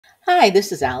Hi,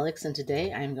 this is Alex, and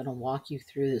today I'm going to walk you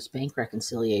through this bank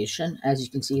reconciliation. As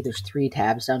you can see, there's 3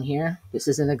 tabs down here. This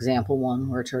is an example one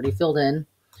where it's already filled in.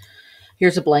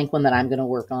 Here's a blank one that I'm going to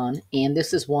work on, and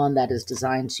this is one that is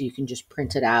designed so you can just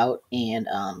print it out and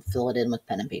fill it in with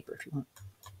pen and paper if you want.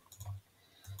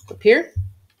 Up here,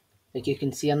 like you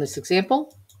can see on this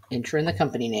example, enter in the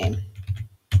company name.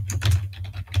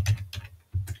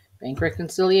 Bank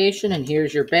reconciliation, and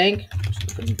here's your bank.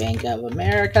 Just put in Bank of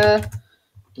America.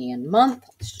 And month,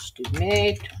 let's just do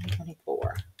May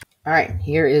 2024. All right,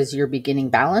 here is your beginning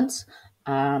balance.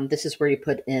 This is where you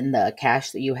put in the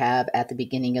cash that you have at the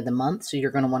beginning of the month. So you're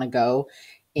going to want to go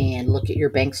and look at your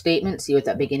bank statement, see what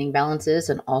that beginning balance is,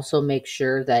 and also make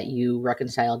sure that you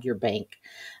reconciled your bank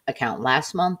account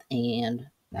last month, and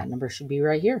that number should be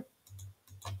right here.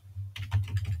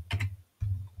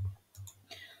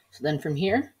 So then from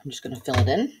here, I'm just going to fill it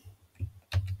in.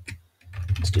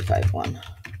 Let's do 5-1.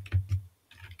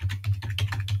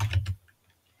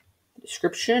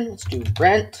 Description, let's do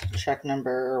rent, check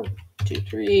number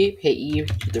 23, payee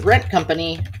to the rent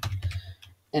company,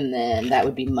 and then that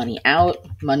would be money out.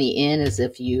 Money in is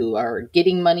if you are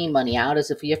getting money, money out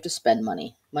is if you have to spend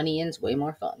money. Money in is way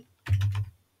more fun.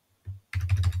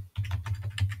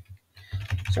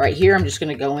 So right here, I'm just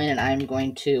going to go in and I'm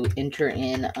going to enter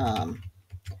in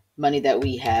money that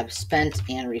we have spent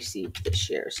and received this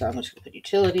year. So I'm just going to put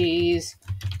utilities,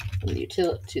 from the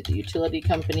to the utility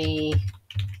company.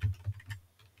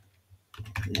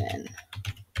 And then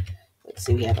let's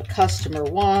see, we have a customer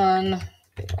 1.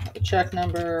 They don't have a check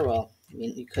number. Well, I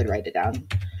mean, you could write it down.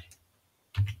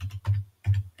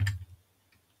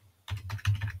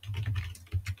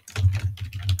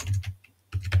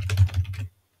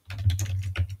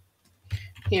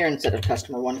 Here, instead of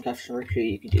customer 1, customer 2,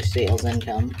 you could do sales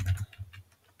income.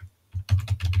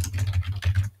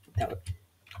 I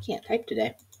can't type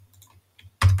today.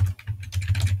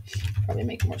 Probably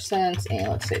make more sense. And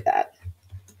let's say that.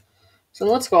 So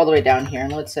let's go all the way down here,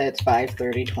 and let's say it's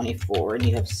 5/30/24, and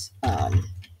you have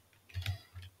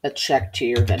a check to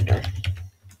your vendor.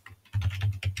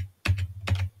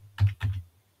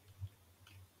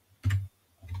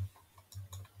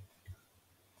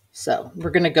 So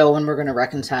we're going to go and we're going to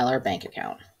reconcile our bank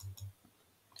account.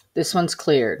 This one's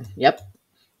cleared. Yep.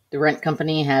 The rent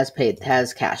company has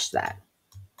cashed that.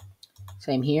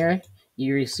 Same here.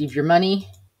 You receive your money,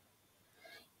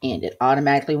 and it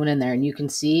automatically went in there. And you can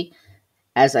see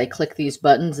as I click these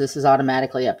buttons, this is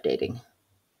automatically updating.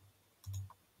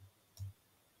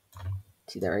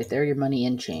 See that right there? Your money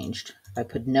in changed. If I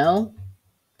put no,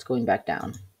 it's going back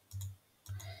down.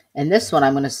 And this one,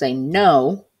 I'm going to say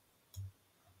no,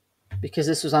 because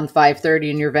this was on 5/30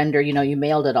 and your vendor, you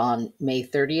mailed it on May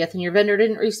 30th and your vendor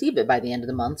didn't receive it by the end of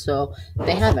the month. So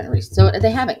they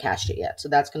haven't cashed it yet. So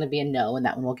that's going to be a no, and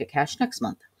that one will get cashed next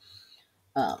month.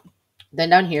 Then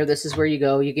down here, this is where you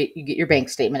go, you get your bank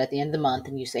statement at the end of the month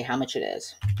and you say how much it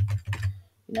is.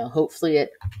 Hopefully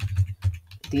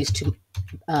these two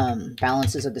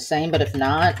balances are the same, but if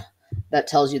not, that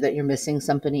tells you that you're missing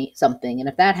something. And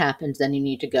if that happens, then you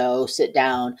need to go sit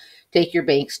down, take your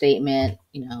bank statement,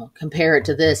 compare it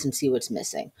to this and see what's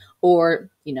missing. Or,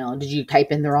 did you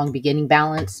type in the wrong beginning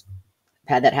balance?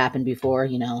 I've had that happen before,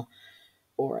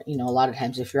 or, a lot of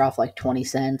times if you're off like 20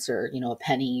 cents or, a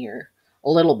penny or a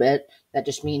little bit, that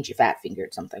just means you fat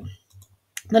fingered something.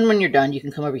 Then when you're done, you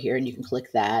can come over here and you can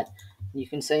click that. You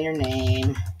can say your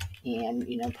name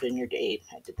and, put in your date.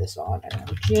 I did this on,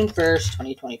 June 1st,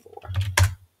 2024.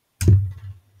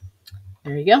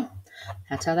 There you go.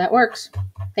 That's how that works.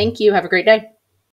 Thank you. Have a great day.